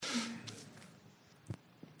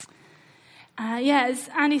As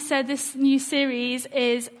Andy said, this new series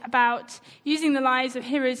is about using the lives of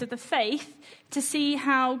heroes of the faith to see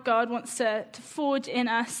how God wants to forge in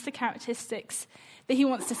us the characteristics that he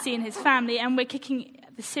wants to see in his family. And we're kicking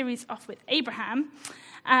the series off with Abraham.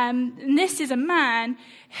 And this is a man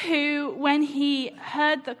who, when he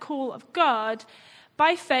heard the call of God,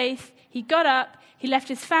 by faith, he got up, he left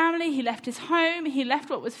his family, he left his home, he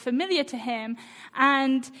left what was familiar to him,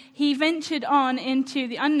 and he ventured on into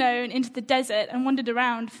the unknown, into the desert, and wandered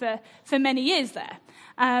around for many years there.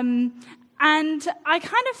 And I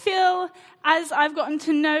kind of feel, as I've gotten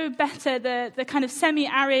to know better the kind of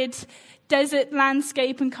semi-arid desert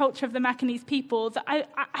landscape and culture of the Macanese people, that I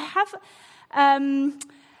have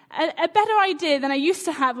a better idea than I used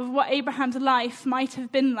to have of what Abraham's life might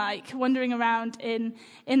have been like, wandering around in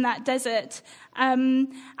that desert.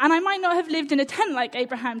 And I might not have lived in a tent like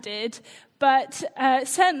Abraham did, but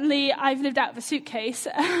certainly I've lived out of a suitcase.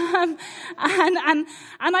 And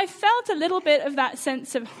I felt a little bit of that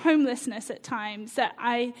sense of homelessness at times that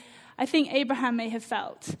I think Abraham may have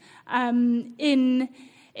felt. In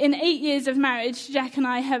 8 years of marriage, Jack and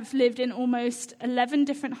I have lived in almost 11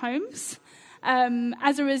 different homes.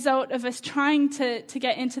 As a result of us trying to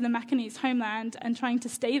get into the Macanese homeland and trying to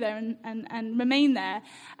stay there and remain there.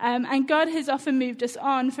 And God has often moved us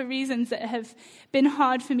on for reasons that have been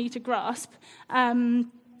hard for me to grasp.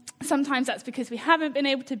 Sometimes that's because we haven't been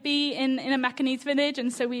able to be in a Macanese village,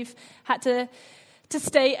 and so we've had to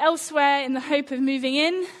stay elsewhere in the hope of moving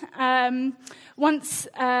in. Once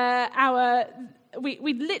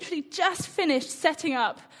we literally just finished setting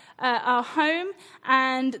up our home,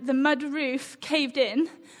 and the mud roof caved in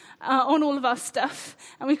on all of our stuff,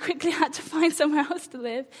 and we quickly had to find somewhere else to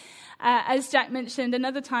live. As Jack mentioned,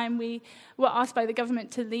 another time we were asked by the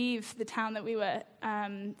government to leave the town that we were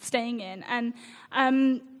staying in. And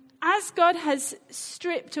as God has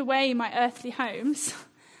stripped away my earthly homes,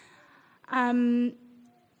 I've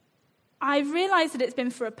realized that it's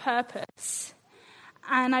been for a purpose.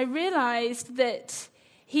 And I realized that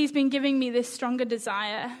he's been giving me this stronger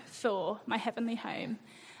desire for my heavenly home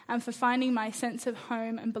and for finding my sense of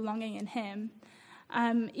home and belonging in him,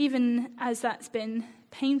 even as that's been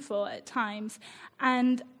painful at times.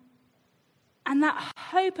 And that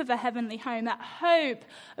hope of a heavenly home, that hope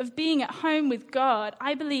of being at home with God,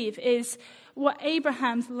 I believe is what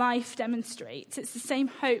Abraham's life demonstrates. It's the same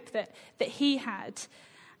hope that he had,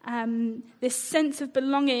 this sense of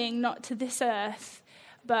belonging not to this earth,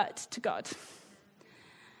 but to God.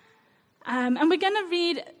 And we're going to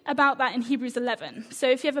read about that in Hebrews 11. So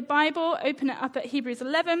if you have a Bible, open it up at Hebrews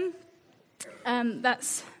 11.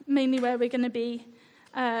 That's mainly where we're going to be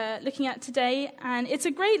looking at today. And it's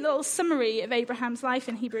a great little summary of Abraham's life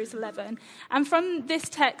in Hebrews 11. And from this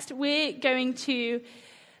text, we're going to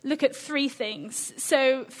look at three things.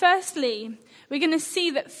 So firstly, we're going to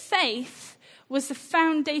see that faith was the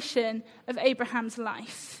foundation of Abraham's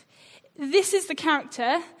life. This is the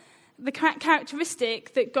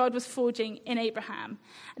characteristic that God was forging in Abraham.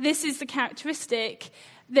 This is the characteristic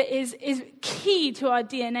that is key to our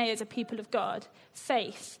DNA as a people of God,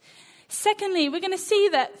 faith. Secondly, we're going to see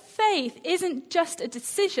that faith isn't just a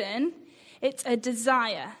decision, it's a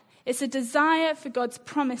desire. It's a desire for God's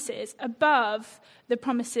promises above the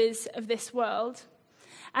promises of this world.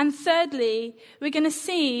 And thirdly, we're going to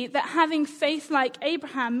see that having faith like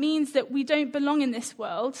Abraham means that we don't belong in this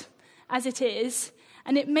world as it is,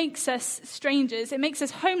 and it makes us strangers. It makes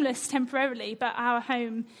us homeless temporarily, but our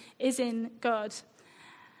home is in God.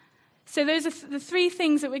 So those are the three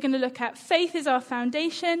things that we're going to look at. Faith is our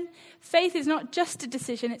foundation. Faith is not just a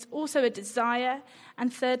decision, it's also a desire.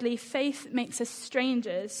 And thirdly, faith makes us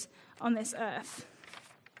strangers on this earth.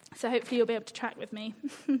 So hopefully you'll be able to track with me.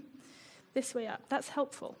 This way up. That's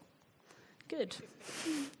helpful. Good.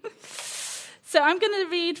 So I'm going to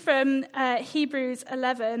read from Hebrews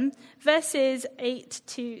 11, verses 8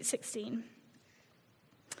 to 16.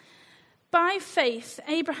 By faith,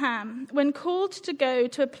 Abraham, when called to go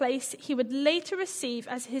to a place he would later receive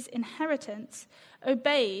as his inheritance,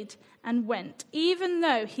 obeyed and went, even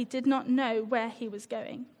though he did not know where he was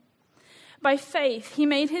going. By faith, he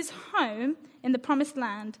made his home in the promised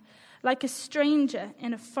land, like a stranger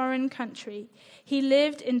in a foreign country. He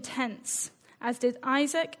lived in tents, as did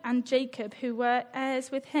Isaac and Jacob, who were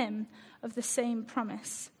heirs with him of the same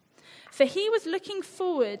promise. For he was looking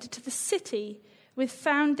forward to the city with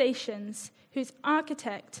foundations, whose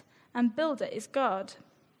architect and builder is God.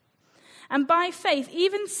 And by faith,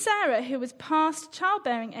 even Sarah, who was past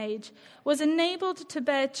childbearing age, was enabled to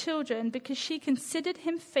bear children because she considered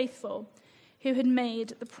him faithful who had made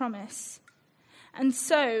the promise. And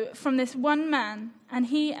so, from this one man, and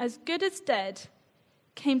he as good as dead,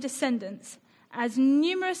 came descendants as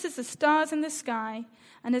numerous as the stars in the sky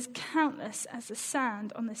and as countless as the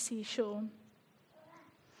sand on the seashore.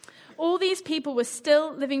 All these people were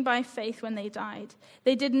still living by faith when they died.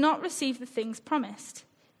 They did not receive the things promised.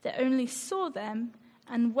 They only saw them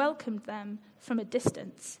and welcomed them from a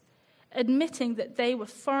distance, admitting that they were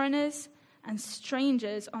foreigners and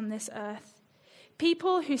strangers on this earth.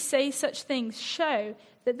 People who say such things show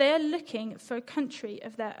that they are looking for a country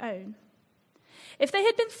of their own. If they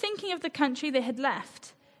had been thinking of the country they had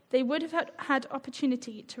left, they would have had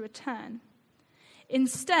opportunity to return.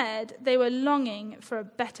 Instead, they were longing for a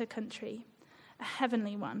better country, a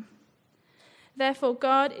heavenly one. Therefore,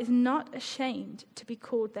 God is not ashamed to be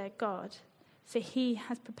called their God, for he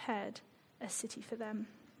has prepared a city for them.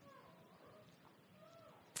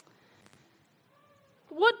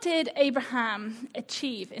 What did Abraham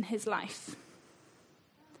achieve in his life?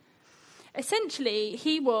 Essentially,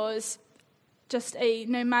 he was just a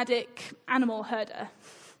nomadic animal herder.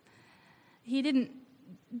 He didn't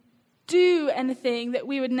do anything that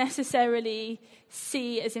we would necessarily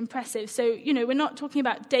see as impressive. So, we're not talking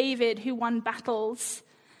about David who won battles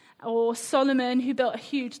or Solomon who built a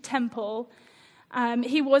huge temple.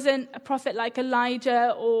 He wasn't a prophet like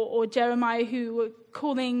Elijah or Jeremiah who were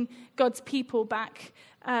calling God's people back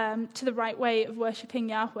to the right way of worshipping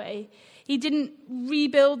Yahweh. He didn't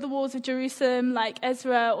rebuild the walls of Jerusalem like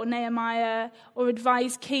Ezra or Nehemiah or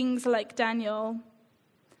advise kings like Daniel.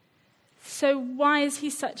 So why is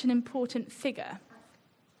he such an important figure?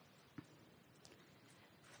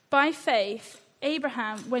 By faith,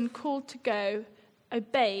 Abraham, when called to go,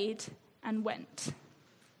 obeyed and went.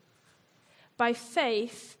 By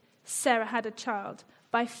faith, Sarah had a child.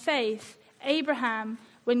 By faith, Abraham,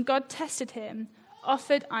 when God tested him,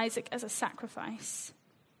 offered Isaac as a sacrifice.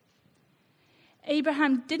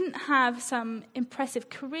 Abraham didn't have some impressive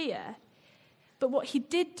career, but what he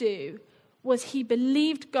did do was he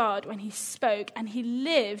believed God when he spoke, and he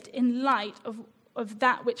lived in light of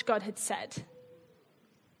that which God had said.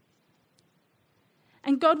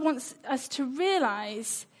 And God wants us to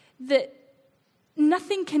realize that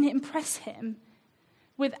nothing can impress him.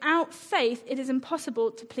 Without faith, it is impossible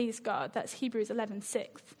to please God. That's Hebrews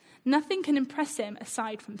 11:6. Nothing can impress him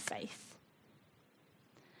aside from faith.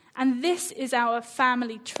 And this is our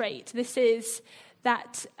family trait. This is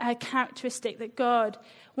that characteristic that God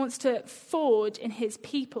wants to forge in his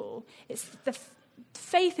people. It's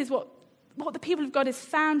faith is what the people of God is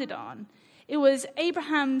founded on. It was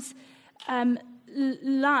Abraham's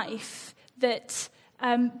life that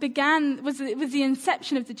was the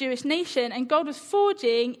inception of the Jewish nation, and God was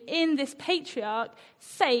forging in this patriarch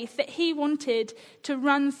faith that he wanted to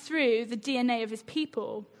run through the DNA of his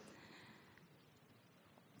people.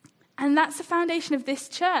 And that's the foundation of this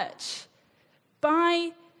church.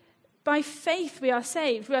 By faith we are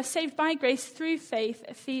saved. We are saved by grace through faith,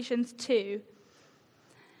 Ephesians 2.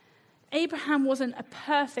 Abraham wasn't a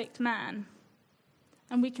perfect man,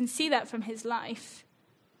 and we can see that from his life.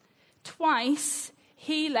 Twice,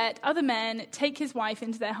 he let other men take his wife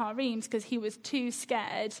into their harems because he was too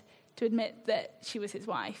scared to admit that she was his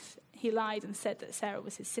wife. He lied and said that Sarah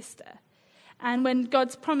was his sister. And when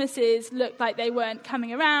God's promises looked like they weren't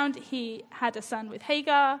coming around, he had a son with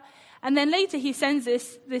Hagar. And then later he sends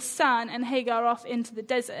this son and Hagar off into the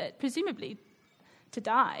desert, presumably to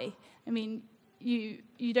die. I mean, you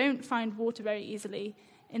don't find water very easily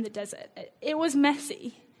in the desert. It was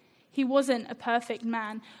messy. He wasn't a perfect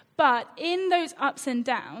man. But in those ups and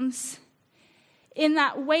downs, in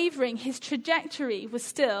that wavering, his trajectory was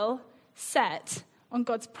still set on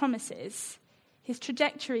God's promises. His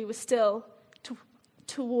trajectory was still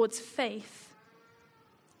towards faith.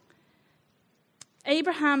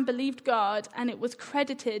 Abraham believed God, and it was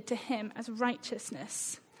credited to him as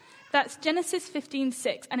righteousness. That's Genesis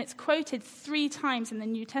 15:6, and it's quoted 3 times in the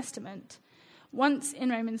New Testament. Once in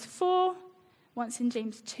Romans 4, once in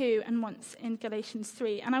James 2, and once in Galatians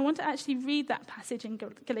 3. And I want to actually read that passage in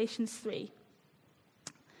Galatians 3.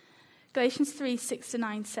 Galatians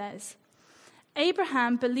 3:6-9 says,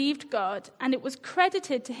 Abraham believed God, and it was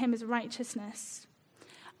credited to him as righteousness.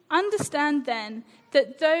 Understand then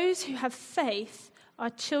that those who have faith are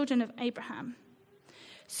children of Abraham.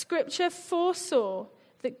 Scripture foresaw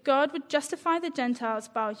that God would justify the Gentiles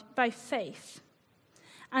by faith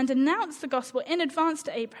and announce the gospel in advance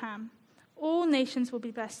to Abraham. All nations will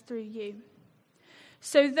be blessed through you.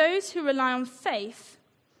 So those who rely on faith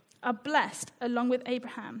are blessed along with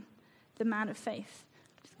Abraham, the man of faith.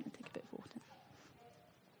 I'm just going to take a bit of water.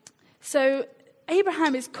 So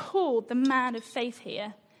Abraham is called the man of faith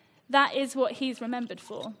here. That is what he's remembered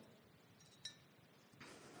for.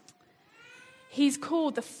 He's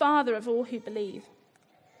called the father of all who believe.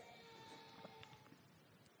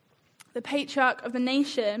 the patriarch of the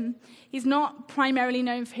nation, he's not primarily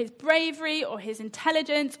known for his bravery or his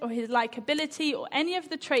intelligence or his likability or any of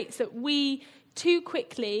the traits that we too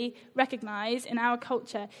quickly recognize in our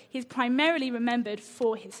culture. He's primarily remembered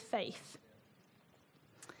for his faith.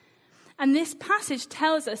 And this passage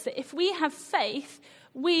tells us that if we have faith,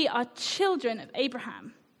 we are children of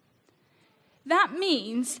Abraham. That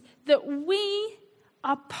means that we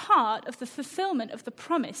are part of the fulfillment of the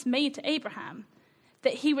promise made to Abraham,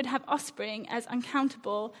 that he would have offspring as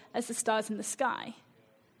uncountable as the stars in the sky.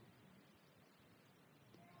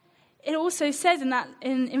 It also says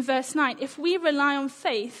in verse 9, if we rely on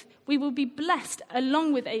faith, we will be blessed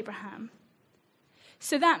along with Abraham.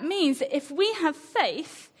 So that means that if we have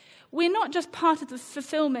faith, we're not just part of the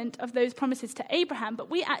fulfillment of those promises to Abraham, but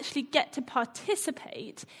we actually get to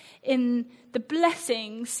participate in the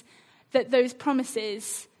blessings that those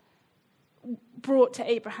promises brought to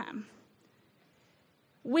Abraham.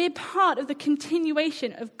 We're part of the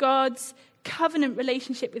continuation of God's covenant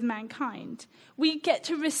relationship with mankind. We get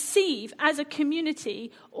to receive, as a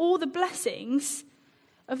community, all the blessings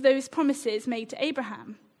of those promises made to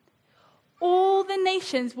Abraham. All the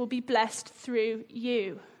nations will be blessed through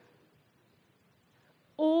you.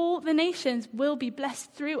 All the nations will be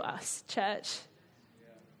blessed through us, church,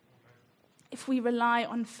 if we rely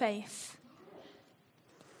on faith.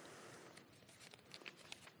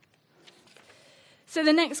 So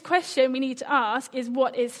the next question we need to ask is,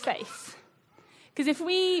 what is faith? Because if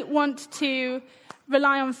we want to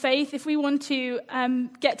rely on faith, if we want to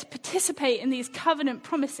get to participate in these covenant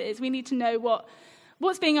promises, we need to know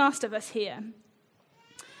what's being asked of us here.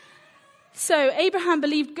 So Abraham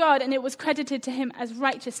believed God, and it was credited to him as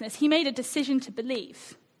righteousness. He made a decision to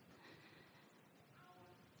believe.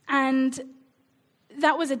 And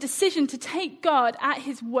that was a decision to take God at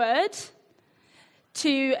his word,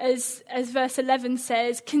 to, as verse 11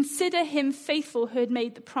 says, consider him faithful who had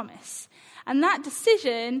made the promise. And that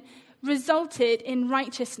decision resulted in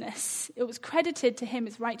righteousness. It was credited to him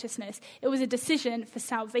as righteousness. It was a decision for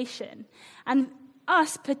salvation. And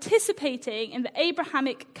us participating in the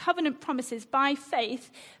Abrahamic covenant promises by faith,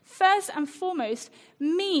 first and foremost,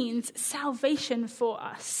 means salvation for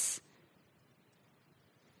us.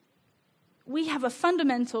 We have a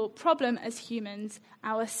fundamental problem as humans,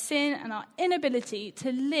 our sin and our inability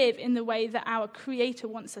to live in the way that our Creator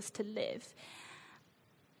wants us to live.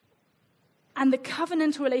 And the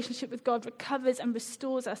covenantal relationship with God recovers and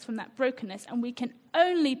restores us from that brokenness, and we can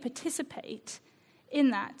only participate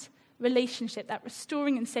in that relationship, that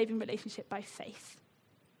restoring and saving relationship, by faith.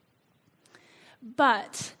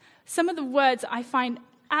 But some of the words I find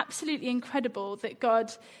absolutely incredible that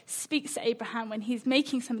God speaks to Abraham when he's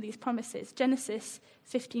making some of these promises. Genesis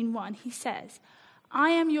 15:1, he says, I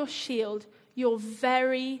am your shield, your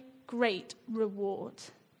very great reward.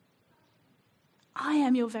 I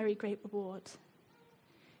am your very great reward.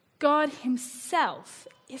 God himself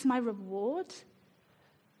is my reward.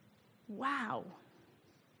 Wow.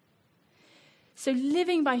 So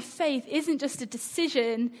living by faith isn't just a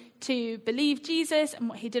decision to believe Jesus and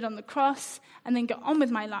what he did on the cross and then get on with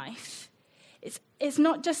my life. It's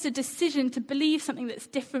not just a decision to believe something that's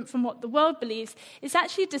different from what the world believes. It's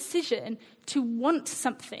actually a decision to want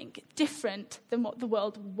something different than what the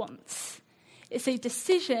world wants. It's a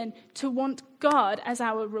decision to want God as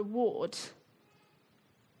our reward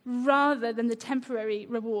rather than the temporary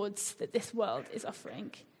rewards that this world is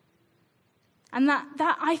offering. And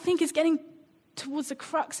that I think is getting towards the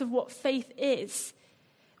crux of what faith is,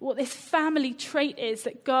 what this family trait is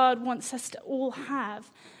that God wants us to all have,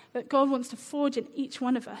 that God wants to forge in each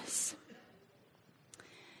one of us.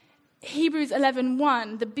 Hebrews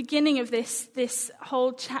 11:1, the beginning of this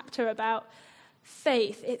whole chapter about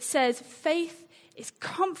faith, it says, faith is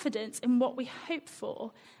confidence in what we hope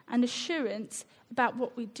for and assurance about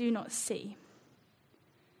what we do not see.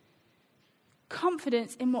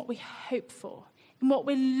 Confidence in what we hope for, in what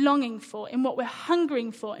we're longing for, in what we're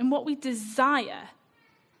hungering for, in what we desire.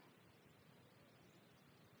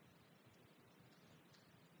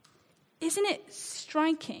 Isn't it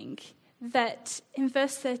striking that in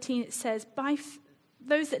verse 13 it says,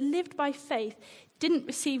 those that lived by faith didn't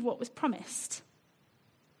receive what was promised.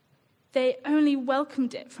 They only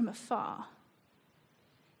welcomed it from afar.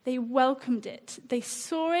 They welcomed it. They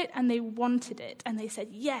saw it and they wanted it. And they said,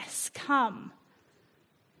 yes, come.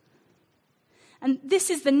 And this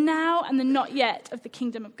is the now and the not yet of the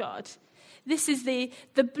kingdom of God. This is the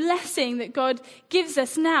blessing that God gives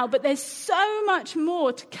us now, but there's so much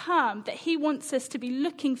more to come that he wants us to be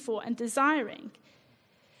looking for and desiring.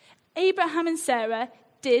 Abraham and Sarah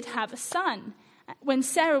did have a son, when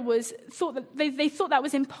Sarah thought that they thought that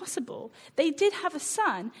was impossible. They did have a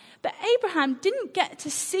son, but Abraham didn't get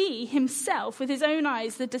to see himself with his own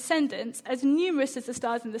eyes, the descendants, as numerous as the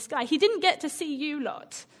stars in the sky. He didn't get to see you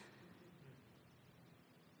lot.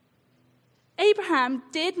 Abraham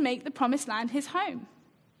did make the promised land his home.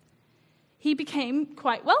 He became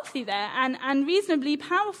quite wealthy there and reasonably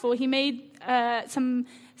powerful. He made some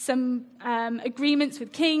agreements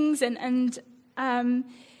with kings and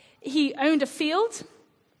he owned a field.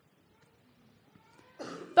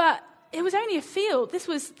 But it was only a field. This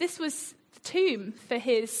was the tomb for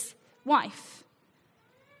his wife.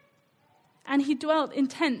 And he dwelt in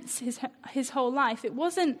tents his whole life. It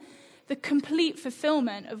wasn't the complete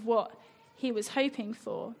fulfillment of what he was hoping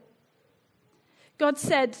for. God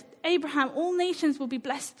said, Abraham, all nations will be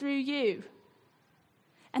blessed through you.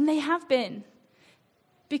 And they have been.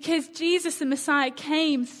 Because Jesus, the Messiah,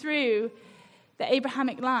 came through the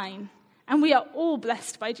Abrahamic line. And we are all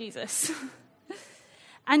blessed by Jesus.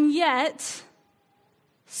 And yet,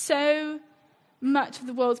 so much of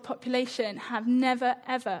the world's population have never,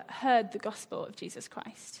 ever heard the gospel of Jesus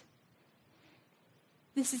Christ.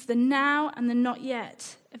 This is the now and the not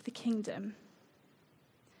yet of the kingdom.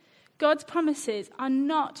 God's promises are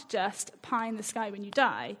not just pie in the sky when you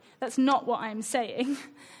die. That's not what I'm saying.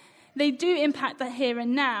 They do impact the here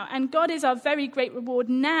and now, and God is our very great reward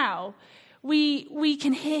now. We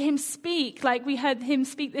can hear him speak, like we heard him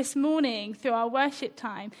speak this morning through our worship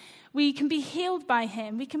time. We can be healed by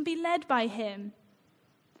him. We can be led by him.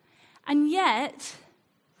 And yet,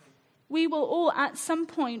 we will all at some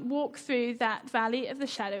point walk through that valley of the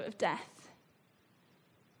shadow of death.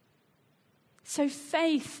 So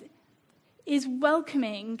faith is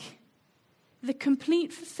welcoming the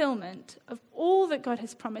complete fulfillment of all that God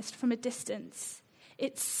has promised from a distance.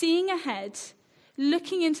 It's seeing ahead,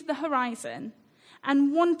 looking into the horizon,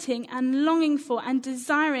 and wanting and longing for and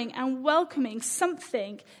desiring and welcoming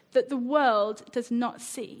something that the world does not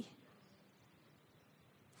see.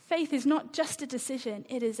 Faith is not just a decision,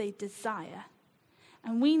 it is a desire.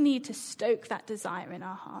 And we need to stoke that desire in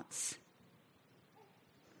our hearts.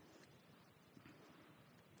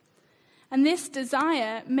 And this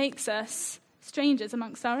desire makes us strangers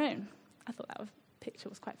amongst our own. I thought that picture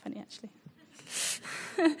was quite funny, actually.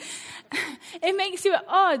 It makes you at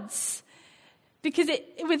odds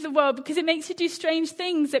with the world because it makes you do strange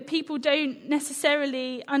things that people don't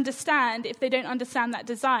necessarily understand if they don't understand that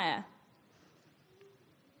desire.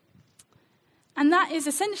 And that is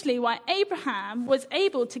essentially why Abraham was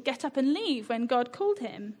able to get up and leave when God called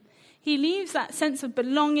him. He leaves that sense of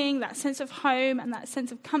belonging, that sense of home, and that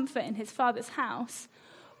sense of comfort in his father's house.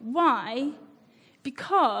 Why?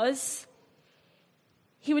 Because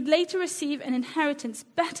he would later receive an inheritance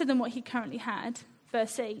better than what he currently had,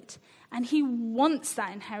 verse 8, and he wants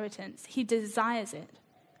that inheritance. He desires it.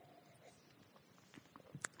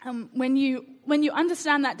 When you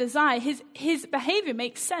understand that desire, his behavior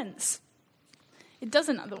makes sense. It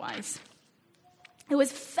doesn't otherwise. It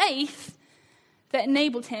was faith that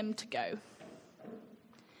enabled him to go.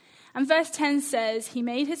 And verse 10 says, he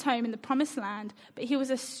made his home in the promised land, but he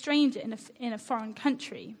was a stranger in a foreign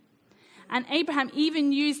country. And Abraham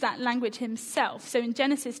even used that language himself. So in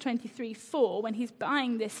Genesis 23:4, when he's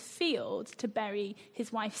buying this field to bury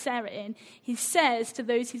his wife Sarah in, he says to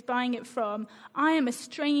those he's buying it from, I am a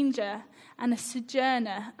stranger and a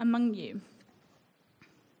sojourner among you.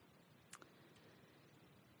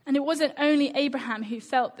 And it wasn't only Abraham who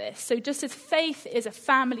felt this. So just as faith is a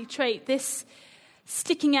family trait, this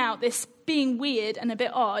sticking out, this being weird and a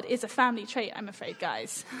bit odd is a family trait, I'm afraid,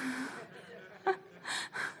 guys.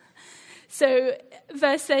 So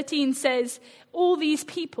verse 13 says, all these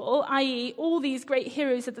people, i.e. all these great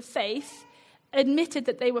heroes of the faith, admitted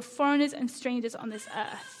that they were foreigners and strangers on this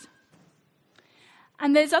earth.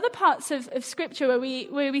 And there's other parts of Scripture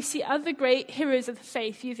where we see other great heroes of the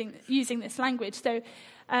faith using this language. So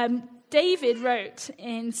David wrote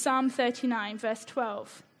in Psalm 39, verse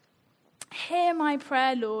 12, hear my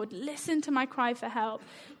prayer, Lord, listen to my cry for help.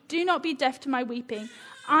 Do not be deaf to my weeping.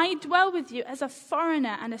 I dwell with you as a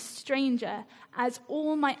foreigner and a stranger, as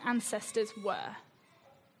all my ancestors were.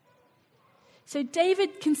 So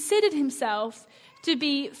David considered himself to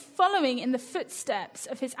be following in the footsteps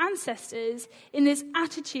of his ancestors in this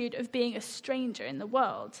attitude of being a stranger in the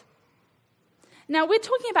world. Now, we're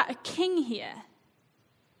talking about a king here.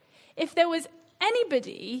 If there was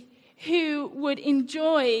anybody who would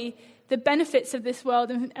enjoy the benefits of this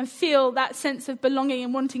world and feel that sense of belonging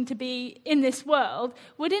and wanting to be in this world,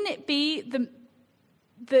 wouldn't it be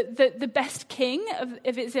the best king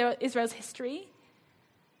of Israel's history?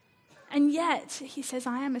 And yet, he says,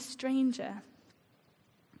 I am a stranger.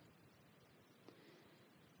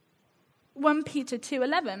 1 Peter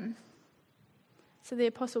 2:11. So the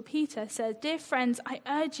Apostle Peter says, "Dear friends, I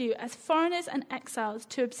urge you as foreigners and exiles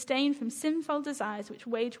to abstain from sinful desires which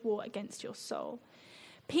wage war against your soul."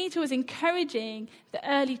 Peter was encouraging the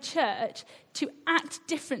early church to act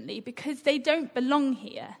differently because they don't belong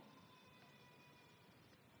here.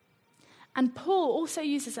 And Paul also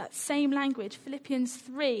uses that same language, Philippians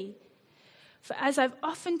 3. "For as I've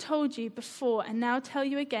often told you before and now tell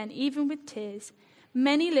you again, even with tears,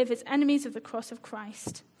 many live as enemies of the cross of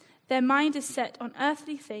Christ. Their mind is set on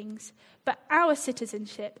earthly things, but our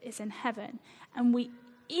citizenship is in heaven, and we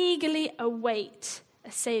eagerly await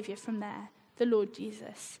a Savior from there, the Lord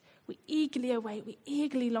Jesus." We eagerly await, we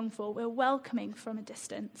eagerly long for, we're welcoming from a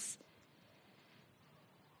distance.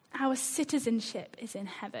 Our citizenship is in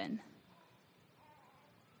heaven.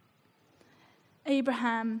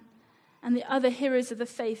 Abraham and the other heroes of the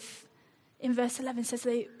faith in verse 11 says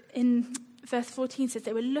in verse 14 says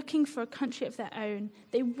they were looking for a country of their own.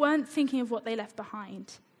 They weren't thinking of what they left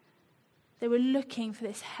behind. They were looking for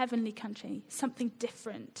this heavenly country, something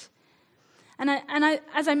different. And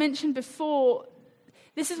as I mentioned before,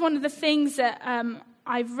 this is one of the things that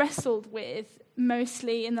I've wrestled with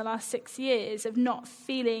mostly in the last 6 years, of not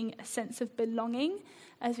feeling a sense of belonging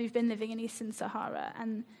as we've been living in Eastern Sahara.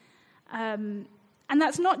 And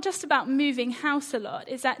that's not just about moving house a lot.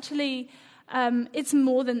 It's actually, it's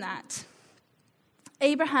more than that.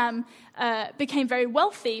 Abraham became very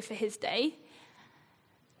wealthy for his day,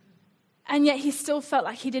 and yet he still felt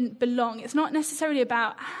like he didn't belong. It's not necessarily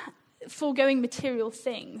about foregoing material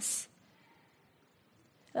things.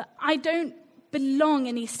 I don't belong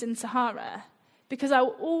in Eastern Sahara because I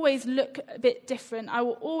will always look a bit different. I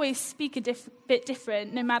will always speak a bit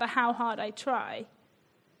different no matter how hard I try.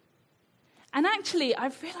 And actually,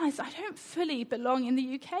 I've realized I don't fully belong in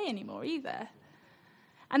the UK anymore either.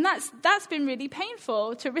 And that's been really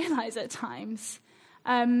painful to realize at times.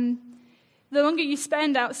 The longer you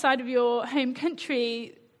spend outside of your home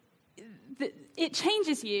country, it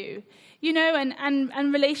changes you,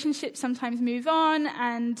 and relationships sometimes move on,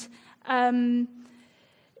 and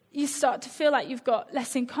you start to feel like you've got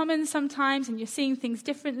less in common sometimes, and you're seeing things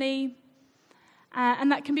differently, and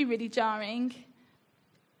that can be really jarring.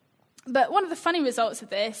 But one of the funny results of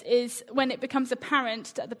this is when it becomes apparent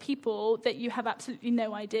to other people that you have absolutely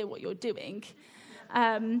no idea what you're doing.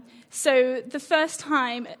 So the first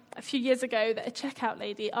time, a few years ago, that a checkout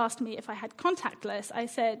lady asked me if I had contactless, I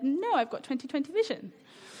said, "No, I've got 20/20 vision."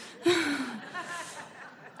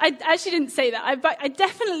 I actually didn't say that. I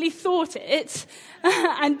definitely thought it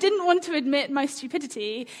and didn't want to admit my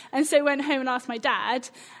stupidity, and so went home and asked my dad,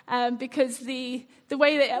 because the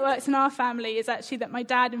way that it works in our family is actually that my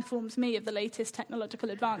dad informs me of the latest technological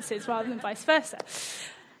advances rather than vice versa.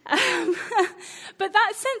 But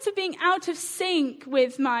that sense of being out of sync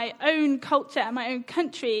with my own culture and my own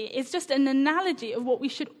country is just an analogy of what we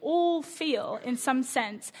should all feel in some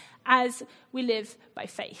sense as we live by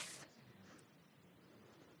faith.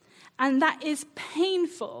 And that is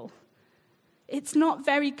painful. It's not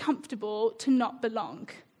very comfortable to not belong.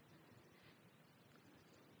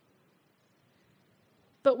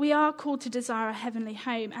 But we are called to desire a heavenly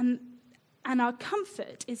home, and our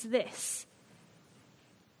comfort is this.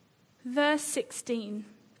 Verse 16.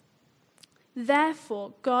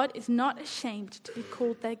 "Therefore, God is not ashamed to be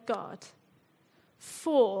called their God,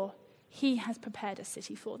 for he has prepared a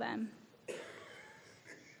city for them."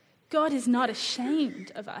 God is not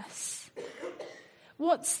ashamed of us.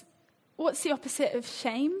 What's the opposite of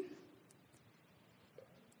shame?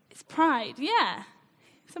 It's pride, yeah.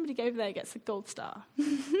 Somebody go over there gets a gold star.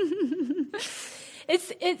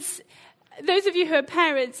 It's those of you who are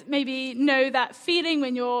parents maybe know that feeling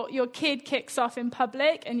when your kid kicks off in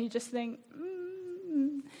public and you just think,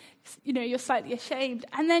 you're slightly ashamed.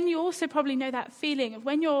 And then you also probably know that feeling of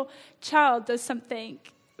when your child does something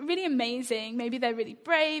really amazing, maybe they're really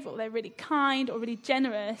brave or they're really kind or really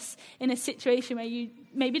generous in a situation where you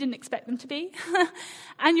maybe didn't expect them to be,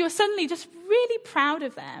 and you're suddenly just really proud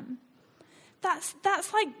of them. That's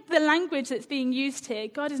like the language that's being used here.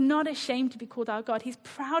 God is not ashamed to be called our God. He's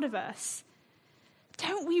proud of us.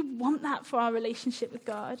 Don't we want that for our relationship with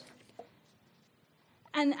God?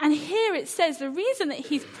 And here it says the reason that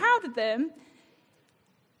he's proud of them,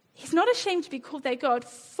 he's not ashamed to be called their God,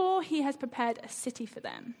 for he has prepared a city for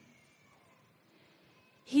them.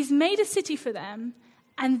 He's made a city for them,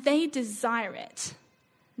 and they desire it.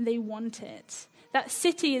 They want it. That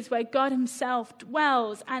city is where God himself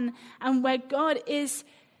dwells, and where God is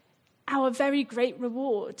our very great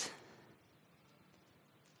reward.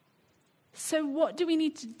 So what do we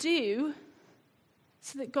need to do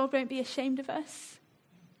so that God won't be ashamed of us?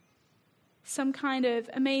 some kind of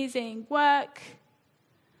amazing work,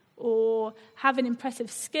 or have an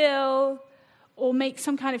impressive skill, or make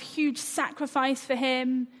some kind of huge sacrifice for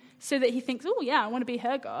him so that he thinks, oh yeah, I want to be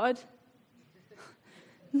her God.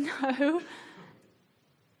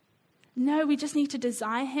 No, we just need to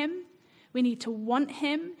desire him. We need to want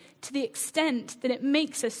him to the extent that it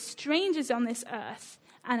makes us strangers on this earth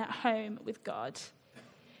and at home with God.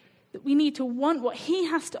 That we need to want what he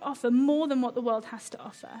has to offer more than what the world has to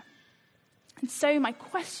offer. And so my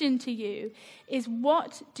question to you is,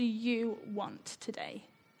 what do you want today?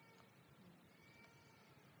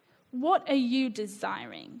 What are you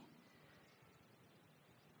desiring?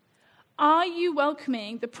 Are you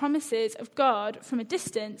welcoming the promises of God from a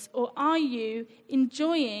distance, or are you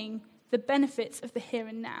enjoying the benefits of the here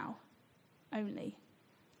and now only?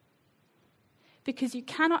 Because you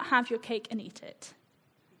cannot have your cake and eat it.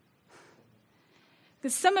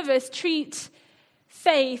 Because some of us treat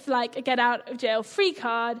faith like a get-out-of-jail-free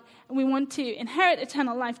card, and we want to inherit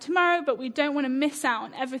eternal life tomorrow, but we don't want to miss out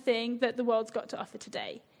on everything that the world's got to offer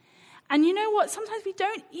today. And you know what? Sometimes we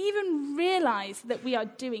don't even realize that we are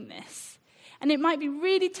doing this. And it might be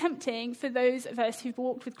really tempting for those of us who've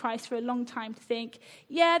walked with Christ for a long time to think,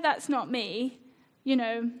 yeah, that's not me,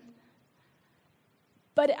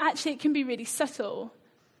 But actually, it can be really subtle.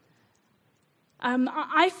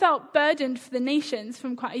 I felt burdened for the nations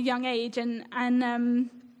from quite a young age, and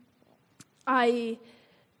I,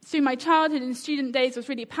 through my childhood and student days, was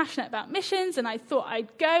really passionate about missions, and I thought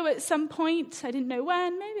I'd go at some point. I didn't know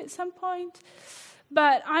when, maybe at some point.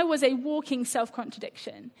 But I was a walking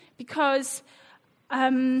self-contradiction, because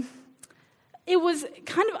it was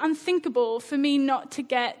kind of unthinkable for me not to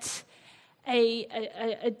get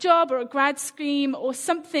a job or a grad scheme or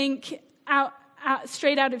something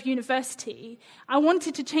straight out of university. I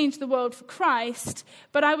wanted to change the world for Christ,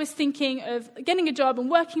 but I was thinking of getting a job and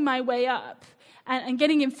working my way up and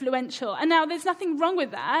getting influential. And now there's nothing wrong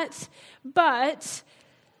with that, but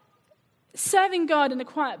serving God in a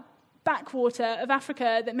quiet backwater of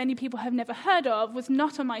Africa that many people have never heard of was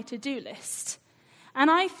not on my to-do list. And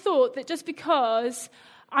I thought that just because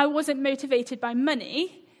I wasn't motivated by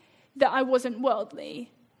money, that I wasn't worldly.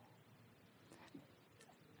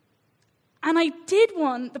 And I did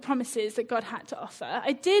want the promises that God had to offer.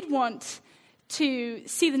 I did want to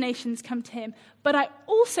see the nations come to him, but I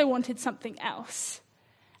also wanted something else.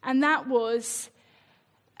 And that was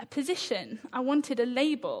a position. I wanted a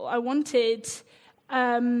label. I wanted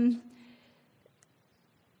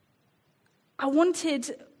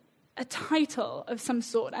a title of some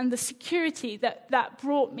sort, and the security that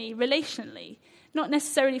brought me relationally. Not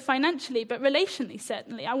necessarily financially, but relationally,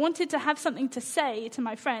 certainly. I wanted to have something to say to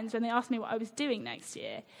my friends when they asked me what I was doing next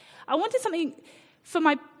year. I wanted something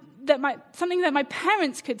something that my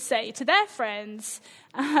parents could say to their friends,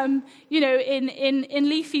 in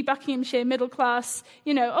leafy Buckinghamshire middle class,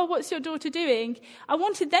 oh, what's your daughter doing? I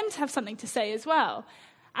wanted them to have something to say as well.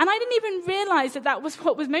 And I didn't even realize that was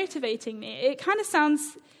what was motivating me. It kind of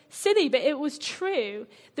sounds silly, but it was true.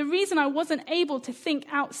 The reason I wasn't able to think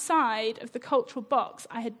outside of the cultural box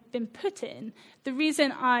I had been put in, the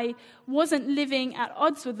reason I wasn't living at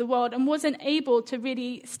odds with the world and wasn't able to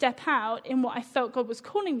really step out in what I felt God was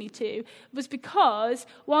calling me to, was because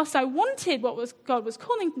whilst I wanted what God was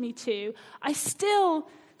calling me to,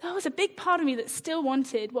 there was a big part of me that still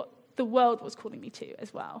wanted what the world was calling me to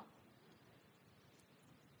as well.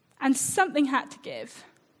 And something had to give.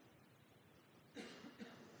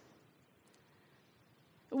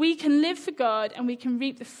 We can live for God and we can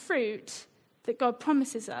reap the fruit that God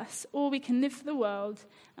promises us, or we can live for the world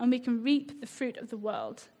and we can reap the fruit of the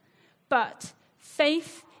world. But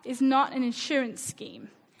faith is not an insurance scheme.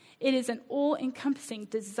 It is an all-encompassing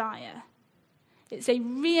desire. It's a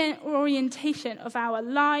reorientation of our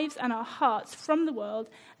lives and our hearts from the world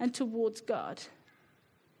and towards God.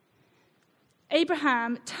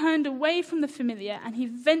 Abraham turned away from the familiar and he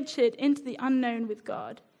ventured into the unknown with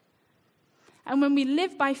God. And when we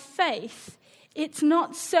live by faith, it's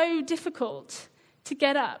not so difficult to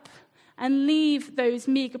get up and leave those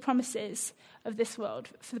meager promises of this world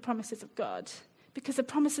for the promises of God. Because the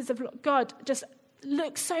promises of God just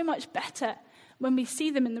look so much better when we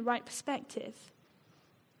see them in the right perspective.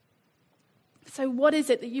 So what is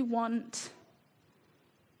it that you want?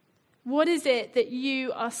 What is it that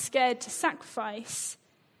you are scared to sacrifice,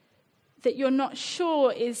 that you're not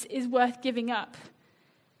sure is worth giving up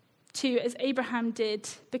to, as Abraham did,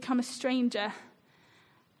 become a stranger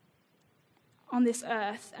on this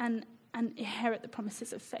earth and inherit the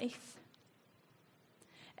promises of faith?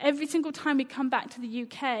 Every single time we come back to the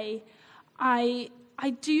UK, I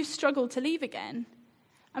do struggle to leave again.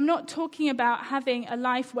 I'm not talking about having a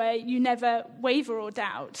life where you never waver or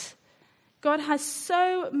doubt. God has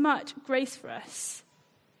so much grace for us,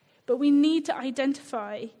 but we need to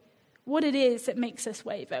identify what it is that makes us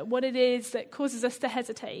waver, what it is that causes us to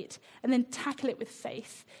hesitate, and then tackle it with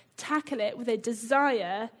faith, tackle it with a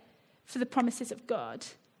desire for the promises of God.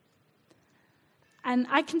 And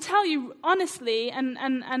I can tell you honestly,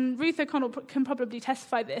 and Ruth O'Connell can probably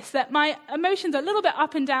testify this, that my emotions are a little bit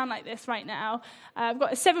up and down like this right now. I've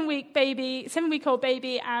got a 7-week-old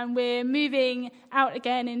baby, and we're moving out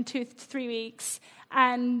again in 2 to 3 weeks,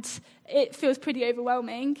 and it feels pretty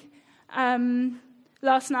overwhelming.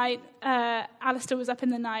 Last night, Alistair was up in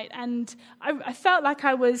the night, and I felt like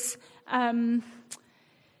I was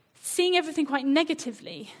seeing everything quite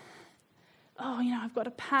negatively. Oh, I've got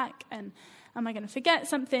to pack, and am I going to forget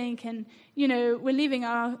something? And, we're leaving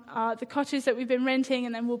the cottage that we've been renting,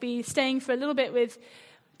 and then we'll be staying for a little bit with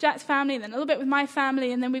Jack's family, and then a little bit with my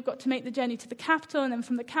family, and then we've got to make the journey to the capital, and then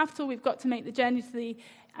from the capital we've got to make the journey to the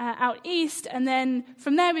out east, and then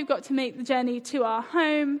from there we've got to make the journey to our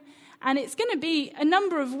home. And it's going to be a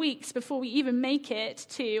number of weeks before we even make it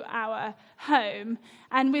to our home.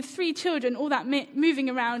 And with 3 children, all that moving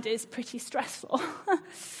around is pretty stressful.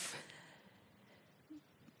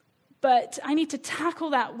 But I need to tackle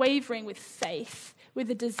that wavering with faith, with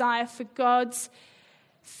a desire for God's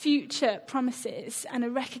future promises and a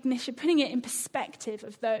recognition, putting it in perspective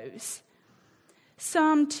of those.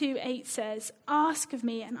 Psalm 2:8 says, "Ask of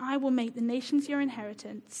me, and I will make the nations your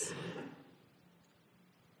inheritance."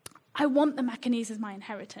 I want the Macanese as my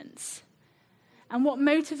inheritance. And what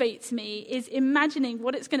motivates me is imagining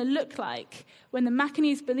what it's going to look like when the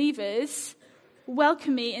Macanese believers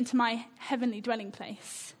welcome me into my heavenly dwelling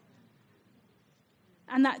place.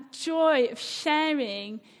 And that joy of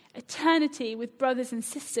sharing eternity with brothers and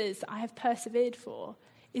sisters that I have persevered for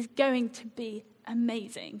is going to be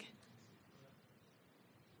amazing.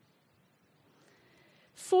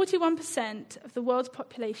 41% of the world's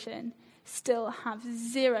population still have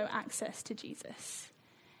zero access to Jesus.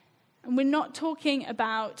 And we're not talking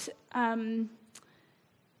about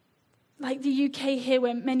like the UK here,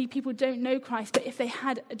 where many people don't know Christ, but if they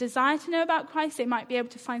had a desire to know about Christ, they might be able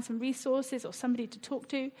to find some resources or somebody to talk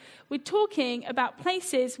to. We're talking about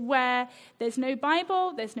places where there's no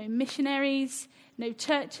Bible, there's no missionaries, no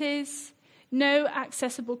churches, no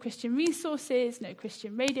accessible Christian resources, no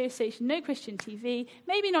Christian radio station, no Christian TV,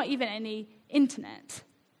 maybe not even any internet.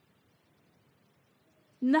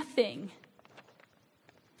 Nothing.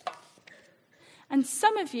 And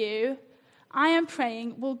some of you, I am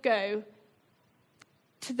praying, will go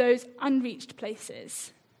to those unreached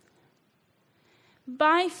places.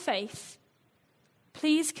 By faith,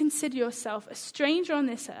 please consider yourself a stranger on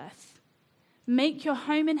this earth. Make your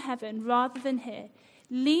home in heaven rather than here.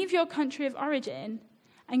 Leave your country of origin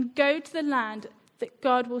and go to the land that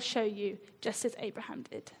God will show you, just as Abraham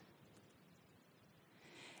did.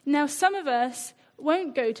 Now, some of us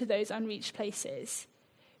won't go to those unreached places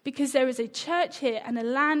because there is a church here and a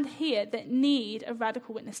land here that need a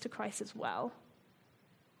radical witness to Christ as well.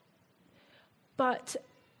 But,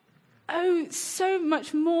 so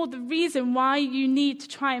much more the reason why you need to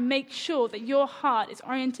try and make sure that your heart is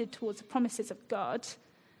oriented towards the promises of God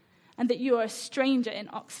and that you are a stranger in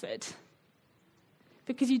Oxford.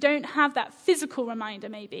 Because you don't have that physical reminder,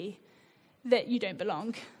 maybe, that you don't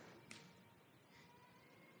belong.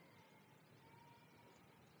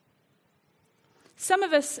 Some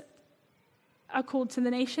of us are called to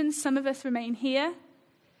the nations. Some of us remain here.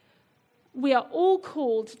 We are all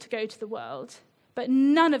called to go to the world, but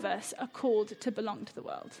none of us are called to belong to the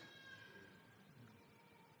world.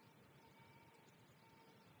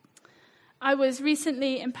 I was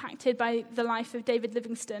recently impacted by the life of David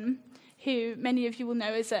Livingstone, who many of you will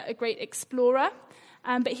know is a great explorer.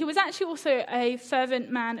 But he was actually also a fervent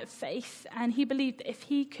man of faith, and he believed that if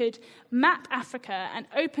he could map Africa and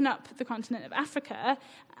open up the continent of Africa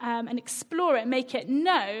and explore it, make it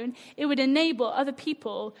known, it would enable other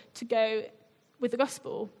people to go with the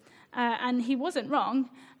gospel. And he wasn't wrong.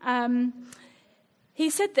 He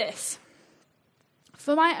said this: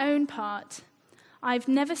 "For my own part, I've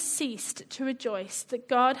never ceased to rejoice that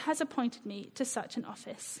God has appointed me to such an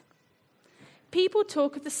office. People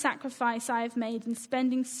talk of the sacrifice I have made in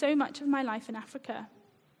spending so much of my life in Africa.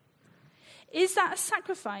 Is that a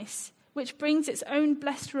sacrifice which brings its own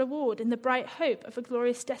blessed reward in the bright hope of a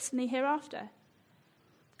glorious destiny hereafter?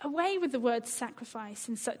 Away with the word sacrifice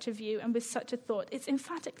in such a view and with such a thought. It's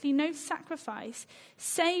emphatically no sacrifice.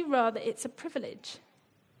 Say rather it's a privilege.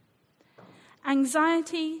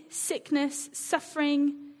 Anxiety, sickness,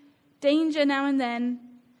 suffering, danger now and then,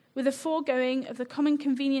 with the foregoing of the common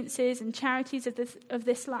conveniences and charities of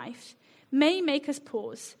this life, may make us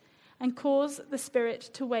pause and cause the spirit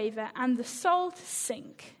to waver and the soul to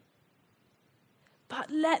sink. But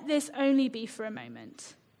let this only be for a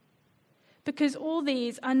moment, because all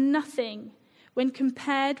these are nothing when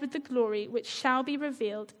compared with the glory which shall be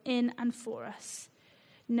revealed in and for us.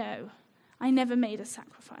 No, I never made a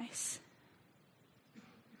sacrifice.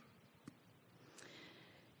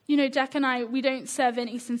 You know, Jack and I, we don't serve in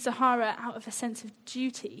Eastern Sahara out of a sense of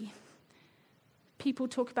duty. People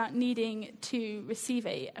talk about needing to receive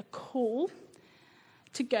a call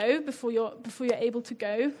to go before you're able to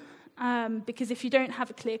go, because if you don't have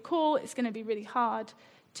a clear call, it's going to be really hard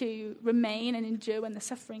to remain and endure when the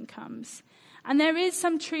suffering comes. And there is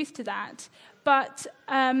some truth to that, but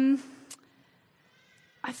I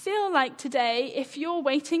feel like today, if you're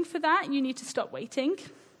waiting for that, you need to stop waiting.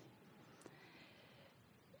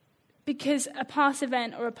 Because a past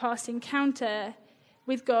event or a past encounter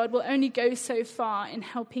with God will only go so far in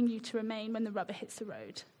helping you to remain when the rubber hits the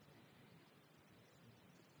road.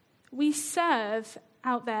 We serve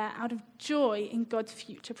out there out of joy in God's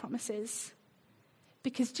future promises.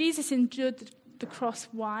 Because Jesus endured the cross.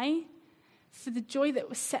 Why? For the joy that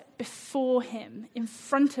was set before him, in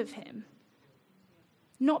front of him,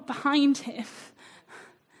 not behind him.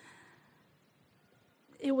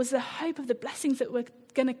 It was the hope of the blessings that were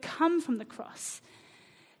going to come from the cross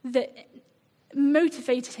that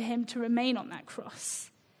motivated him to remain on that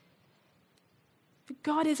cross. But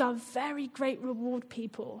God is our very great reward,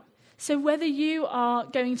 people. So whether you are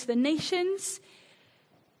going to the nations,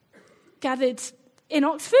 gathered in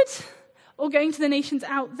Oxford, or going to the nations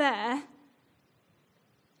out there,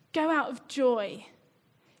 go out of joy.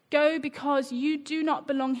 Go because you do not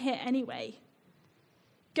belong here anyway.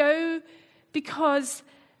 Go because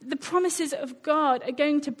the promises of God are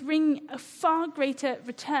going to bring a far greater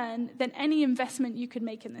return than any investment you could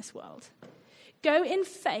make in this world. Go in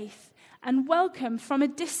faith and welcome from a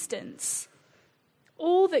distance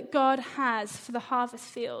all that God has for the harvest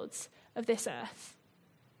fields of this earth.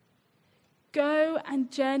 Go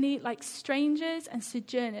and journey like strangers and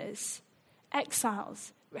sojourners,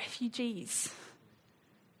 exiles, refugees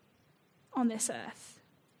on this earth.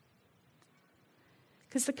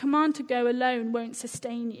 Because the command to go alone won't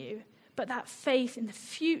sustain you, but that faith in the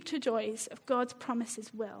future joys of God's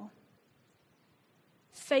promises will.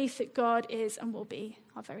 Faith that God is and will be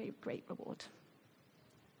our very great reward.